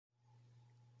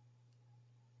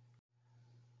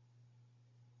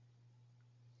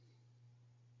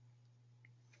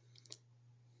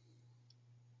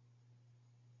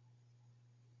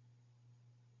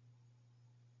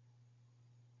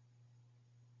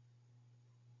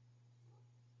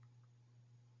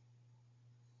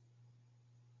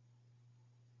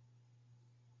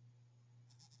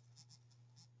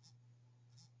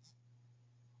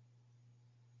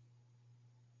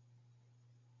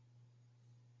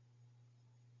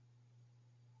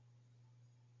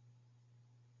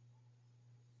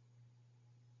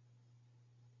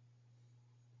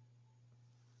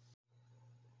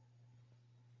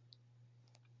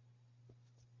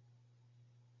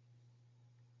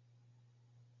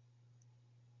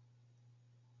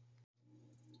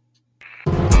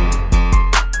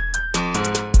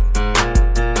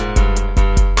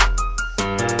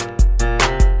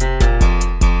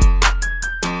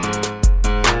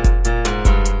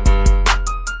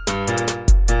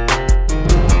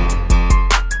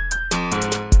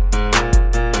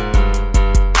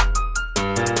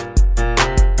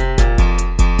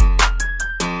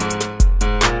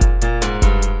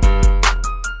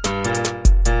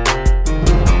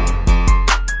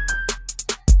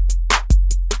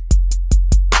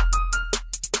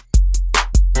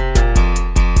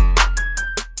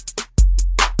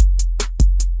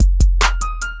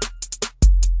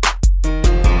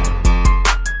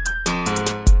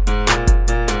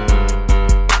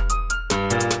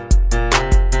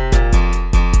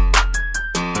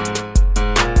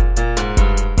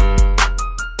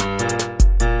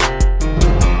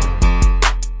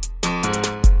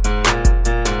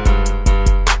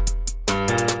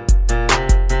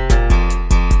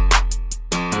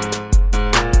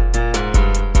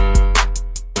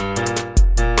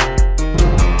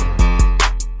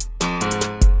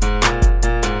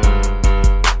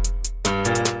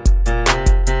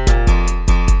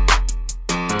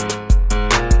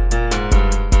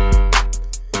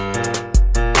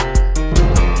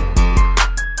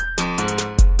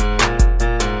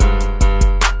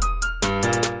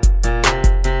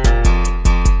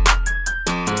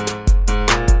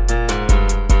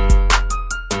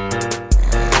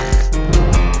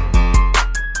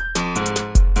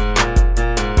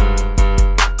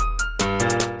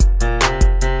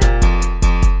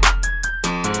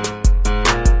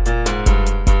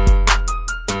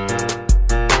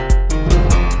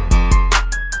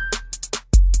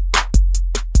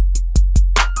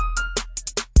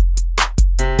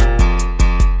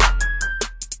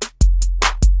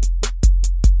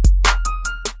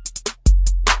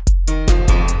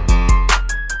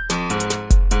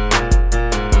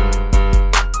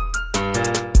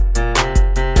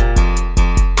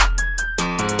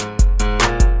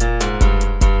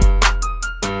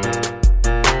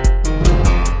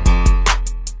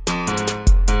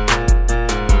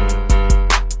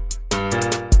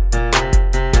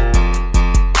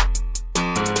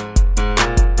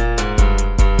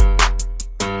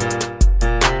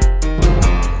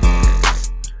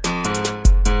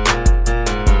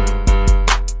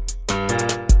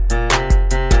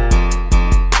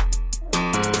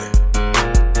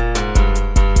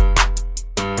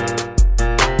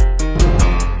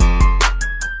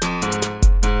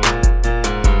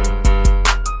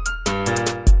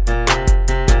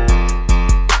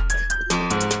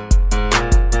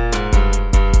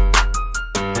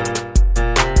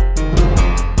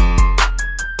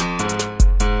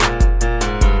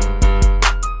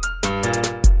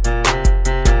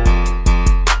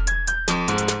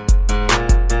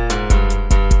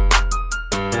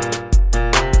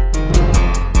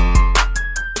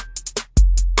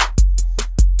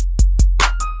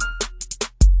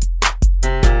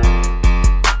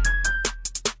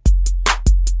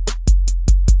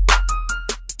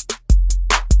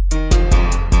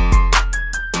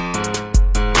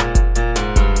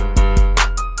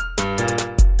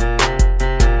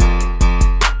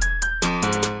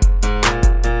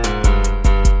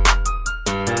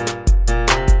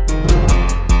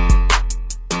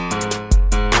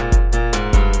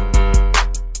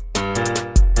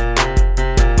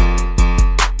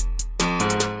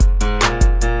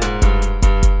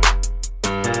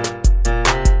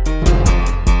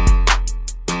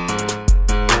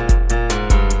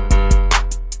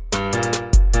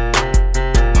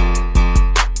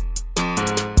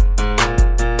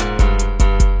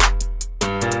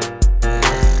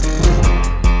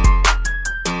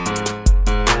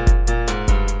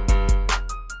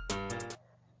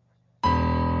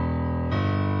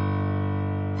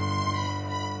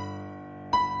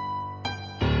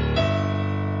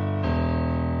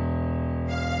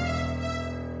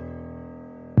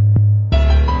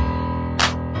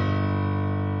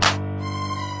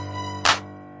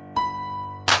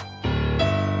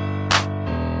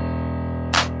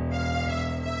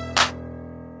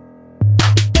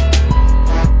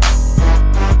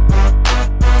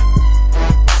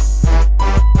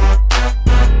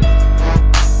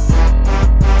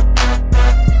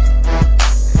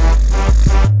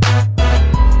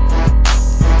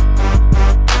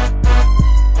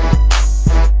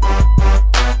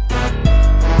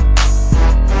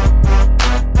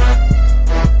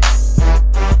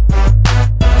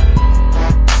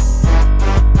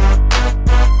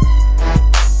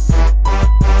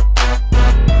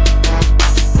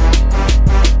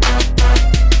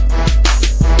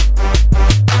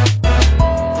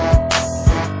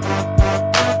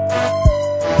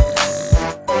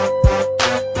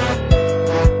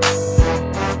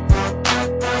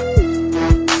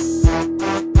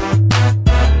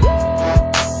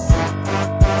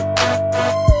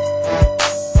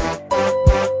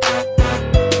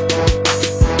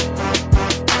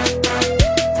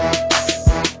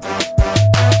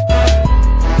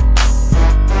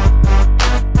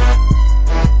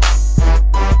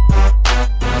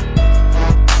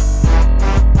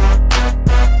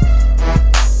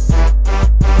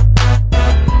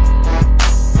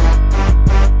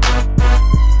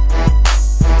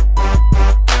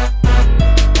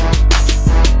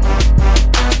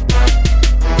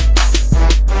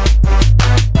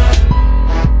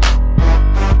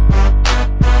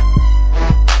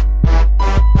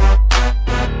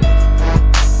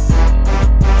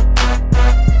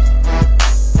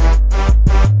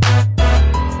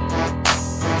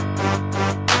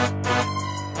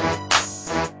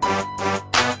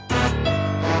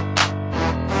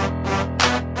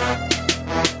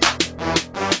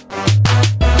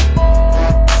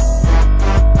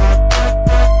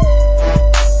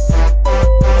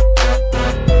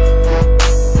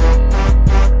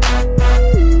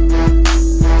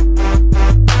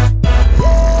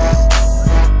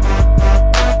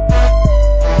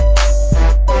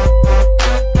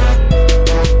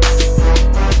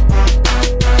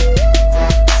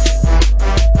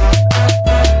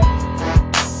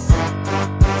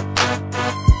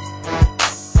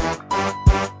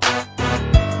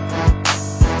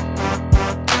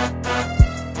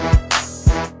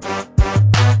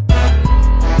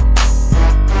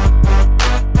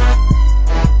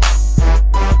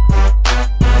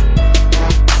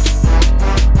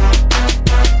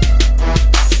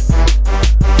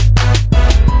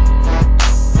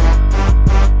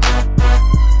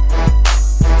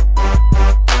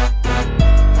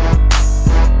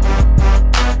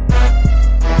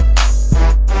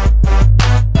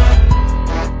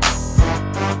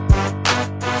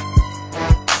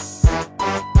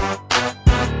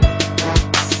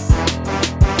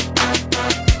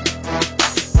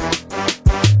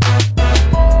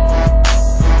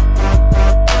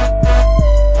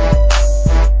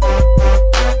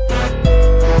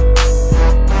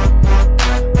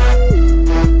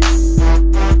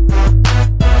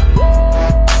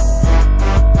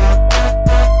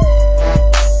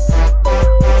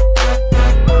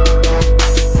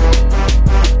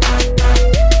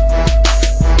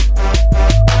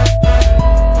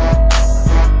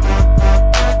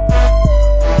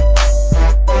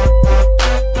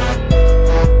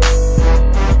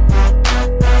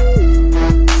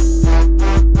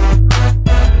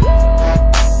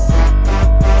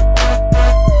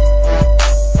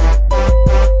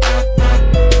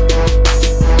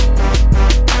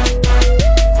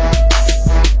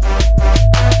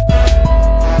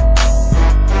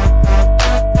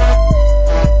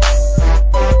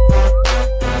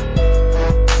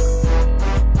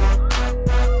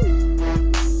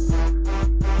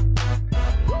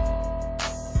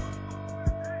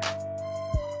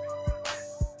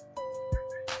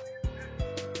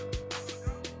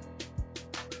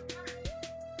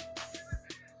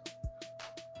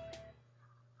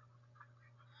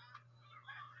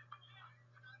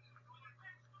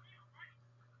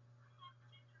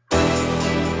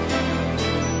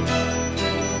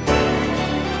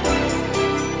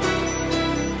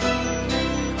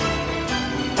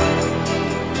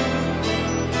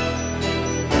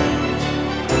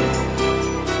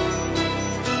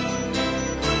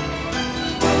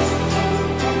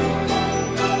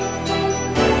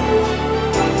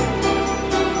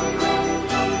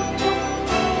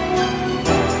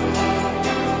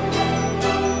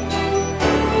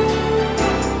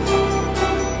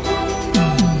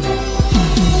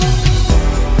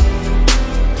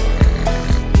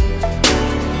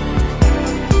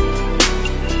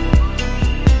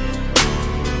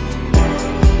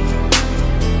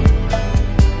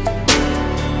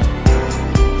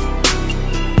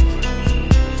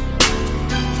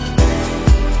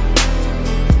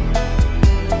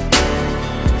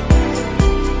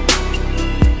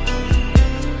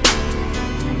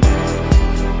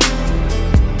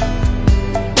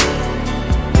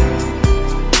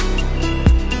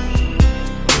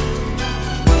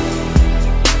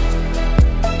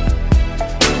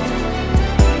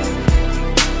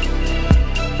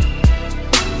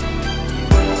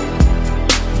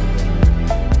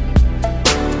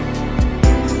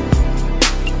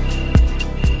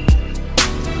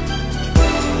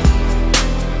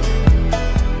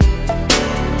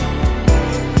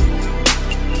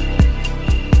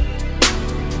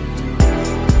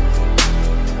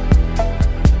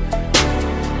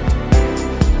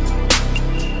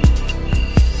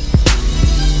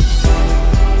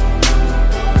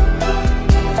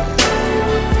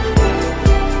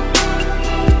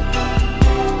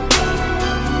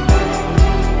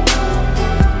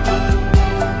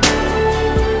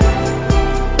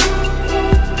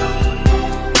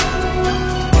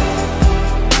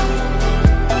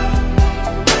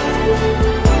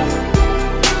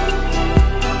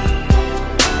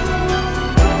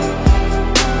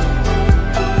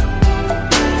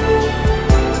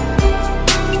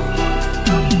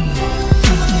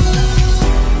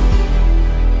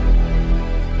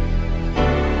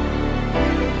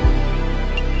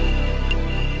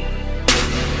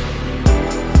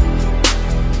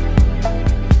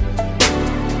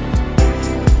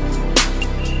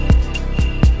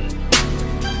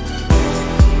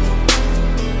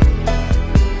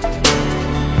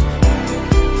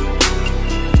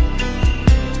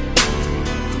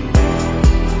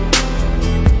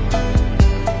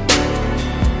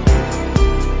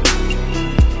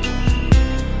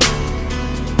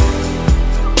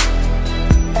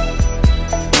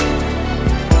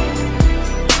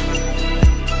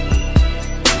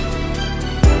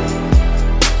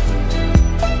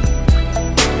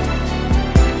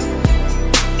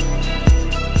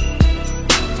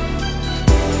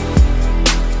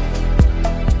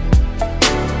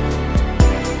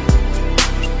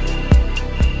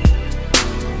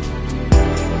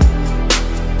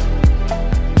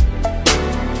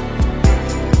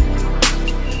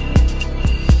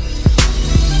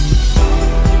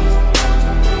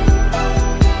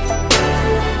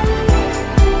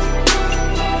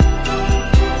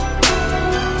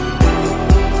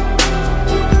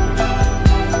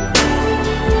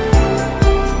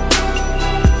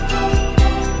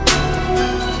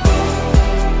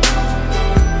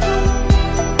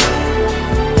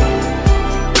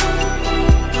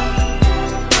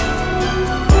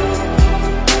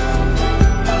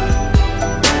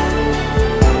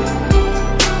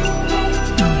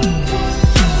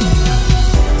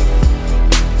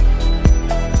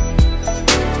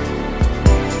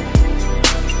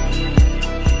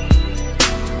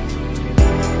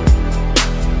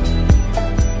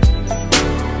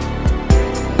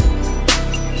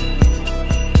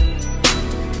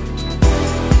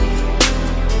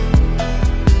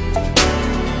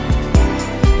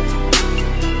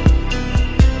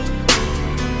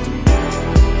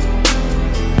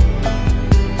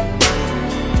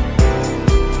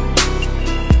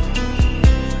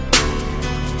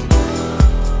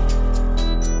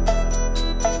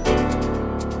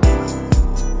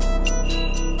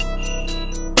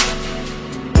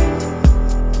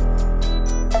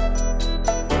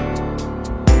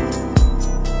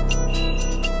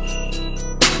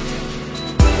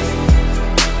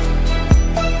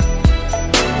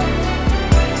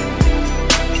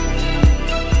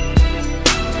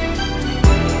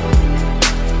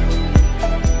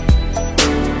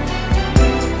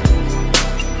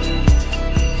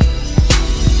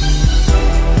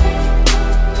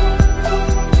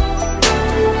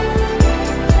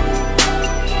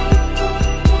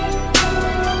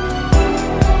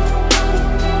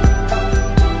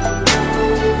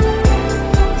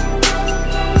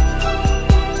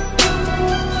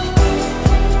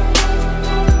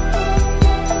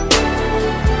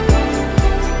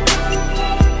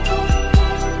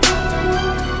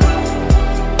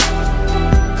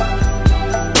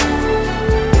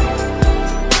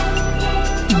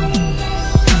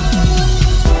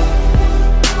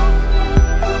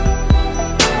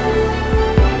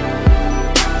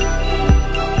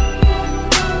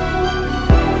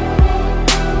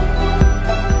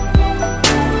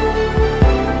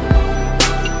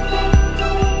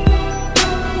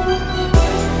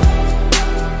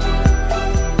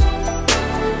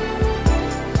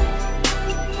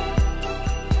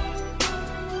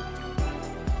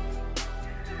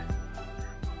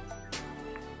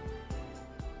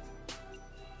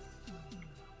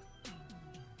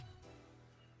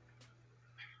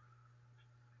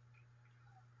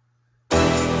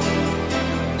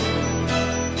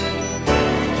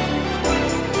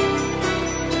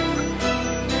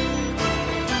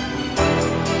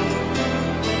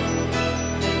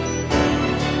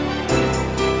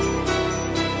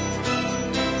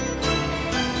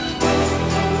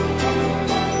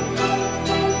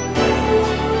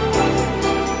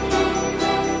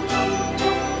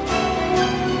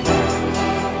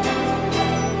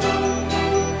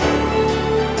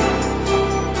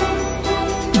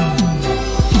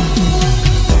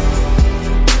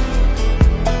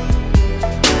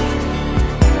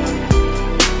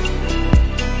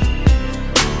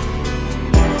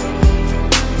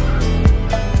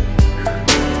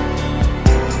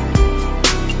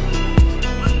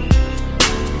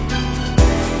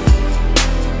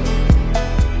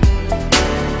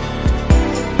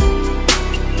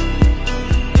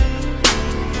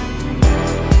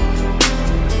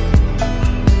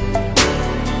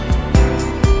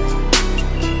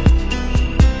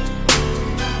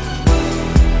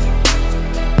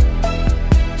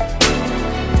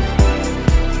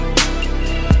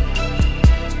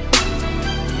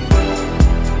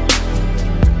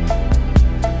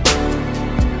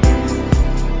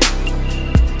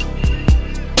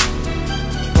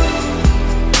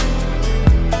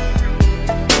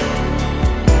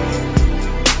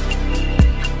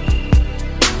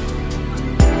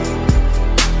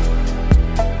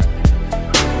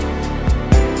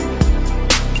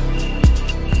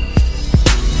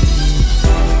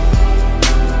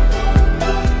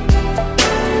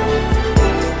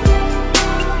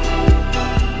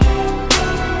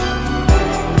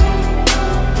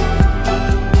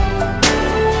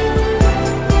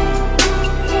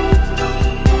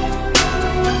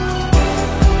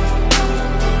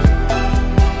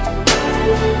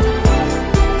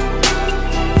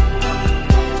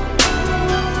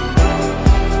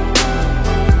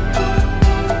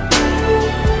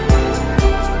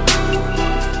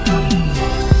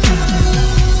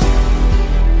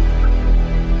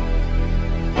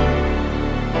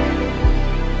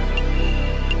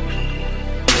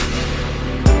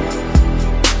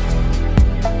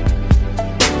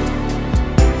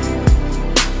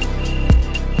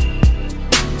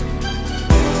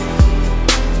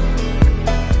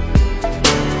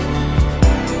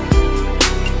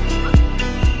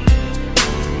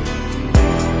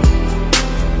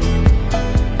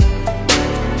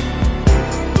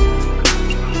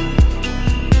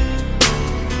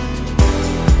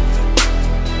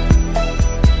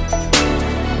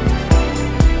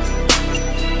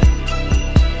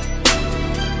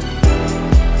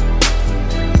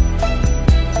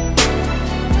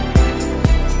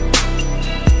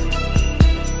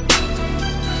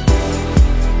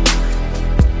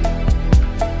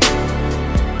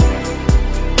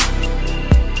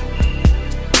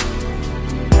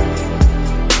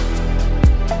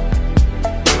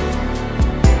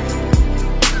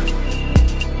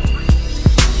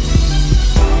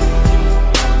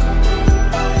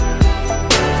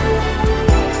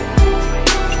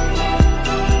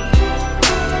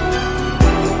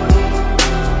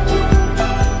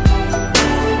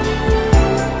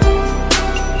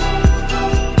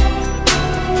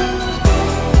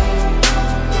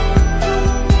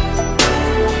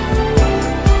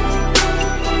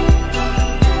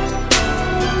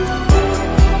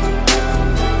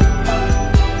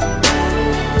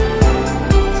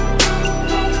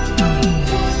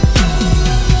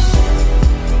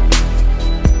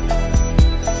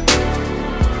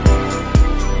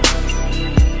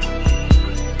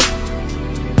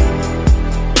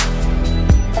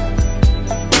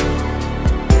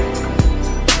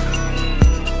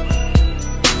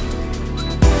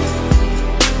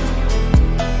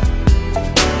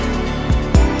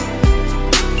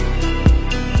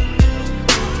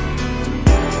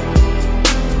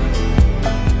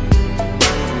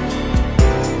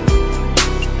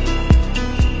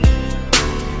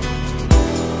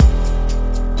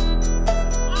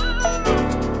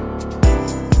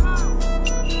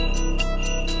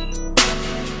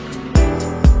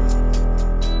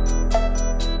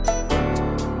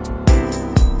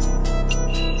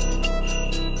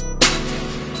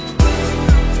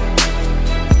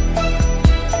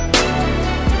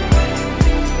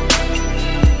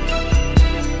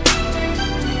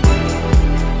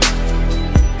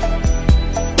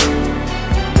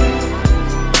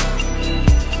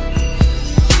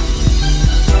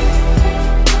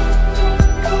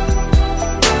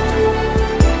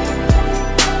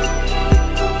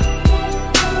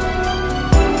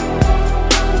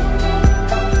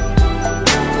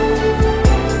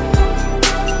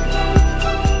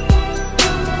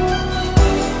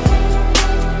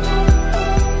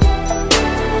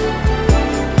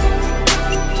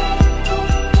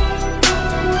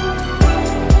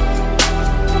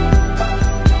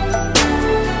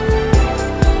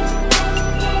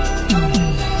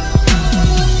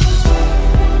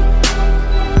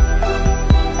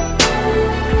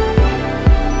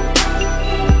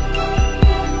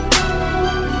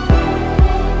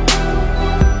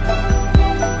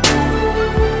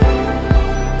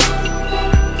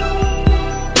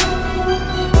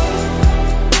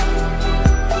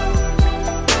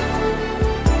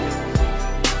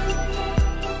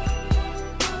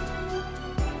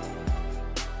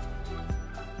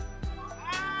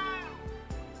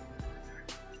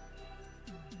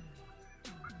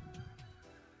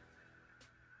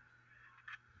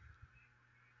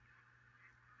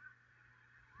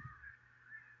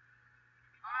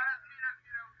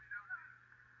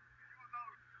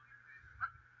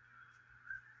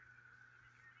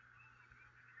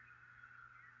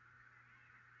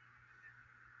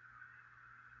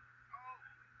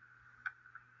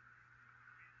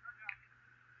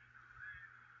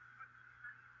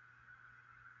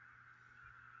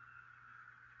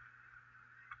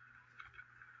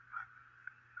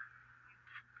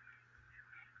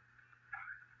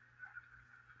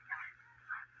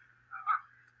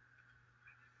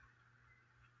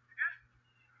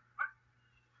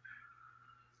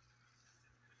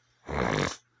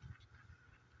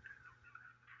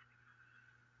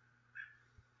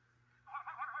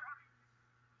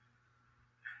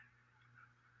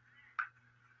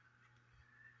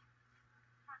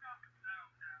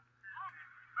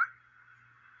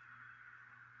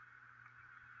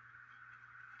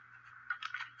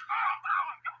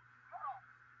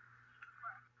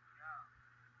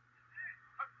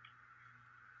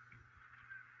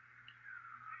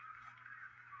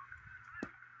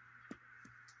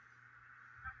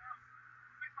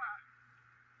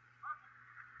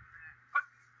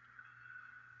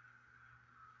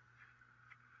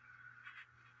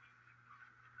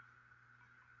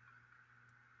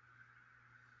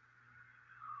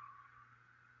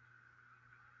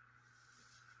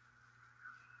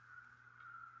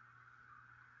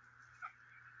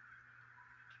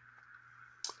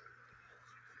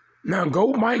Now,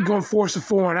 Goat Mike going to force a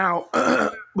 4 and out,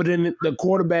 but then the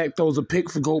quarterback throws a pick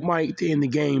for Goat Mike to end the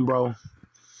game, bro.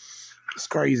 It's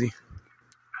crazy.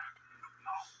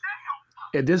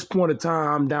 At this point in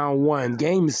time, I'm down 1.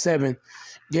 Game is 7.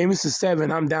 Game is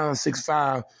 7. I'm down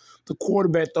 6-5. The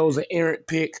quarterback throws an errant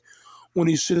pick when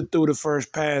he should have threw the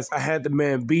first pass. I had the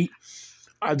man beat.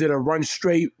 I did a run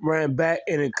straight, ran back,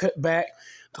 and then cut back.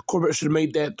 The quarterback should have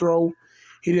made that throw.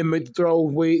 He didn't make the throw.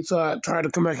 Wait, so I tried to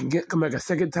come back a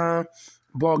second time.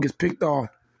 Ball gets picked off.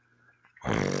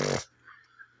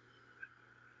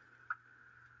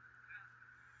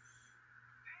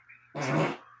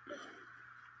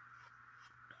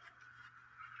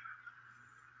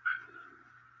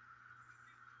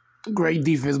 Great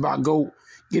defense by Goat.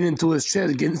 Getting into his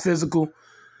chest, getting physical,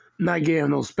 not giving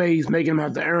him no space, making him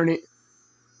have to earn it.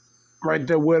 Right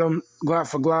there with him, Glock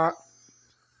for Glock.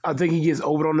 I think he gets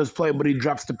over on this play, but he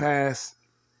drops the pass.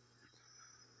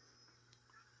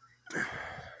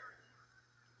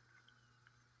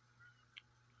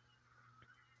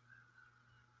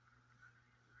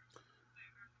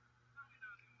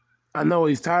 I know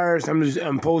he's tired, so I'm just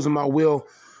imposing my will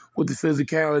with the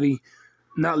physicality,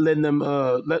 not letting them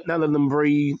not letting them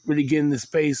breathe, really get into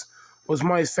space. When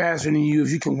somebody's faster than you, if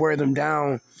you can wear them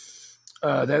down,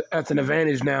 that's an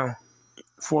advantage now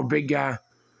for a big guy.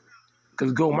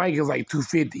 Because Goat Mike is like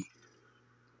 250.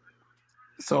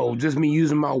 So just me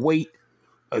using my weight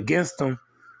against him,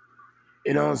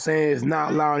 you know what I'm saying, is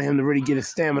not allowing him to really get his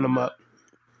stamina up.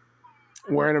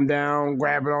 Wearing him down,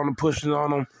 grabbing on him, pushing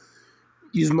on him,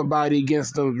 using my body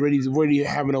against him, really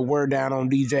having a wear down on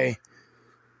DJ.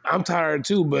 I'm tired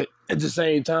too, but at the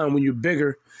same time, when you're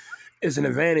bigger, it's an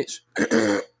advantage.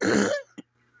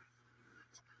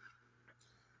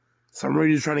 So I'm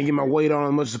really just trying to get my weight on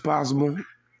as much as possible,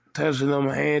 touching them,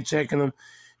 hand checking them,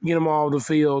 get them all off the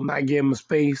field, not give them a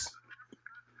space.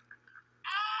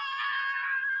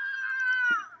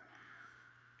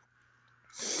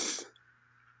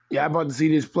 Yeah, I'm about to see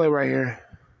this play right here.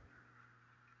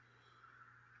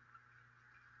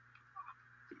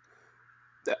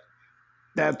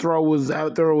 That throw was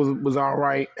all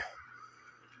right.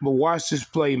 But watch this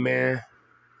play, man.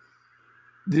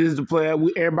 This is the play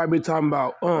that everybody be talking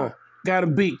about. Got a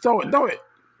beat. Throw it.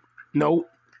 Nope.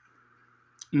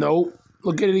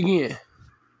 Look at it again.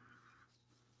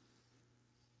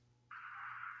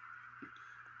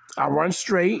 I run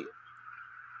straight.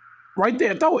 Right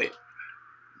there, throw it.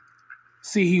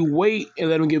 See, he wait and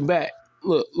let him get back.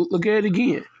 Look at it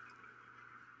again.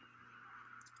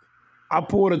 I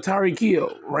pulled a Tyreek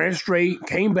Hill, ran straight,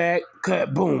 came back,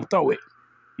 cut, boom, throw it.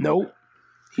 Nope.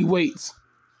 He waits.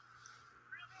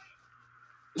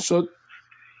 So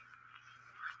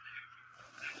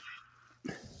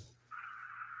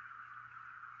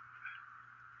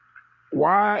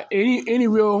why any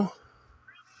real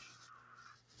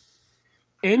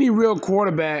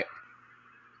quarterback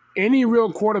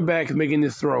is making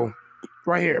this throw.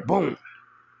 Right here, boom.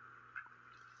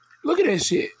 Look at that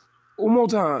shit. One more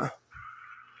time.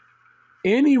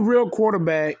 Any real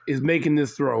quarterback is making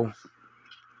this throw.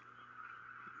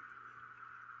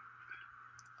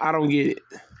 I don't get it.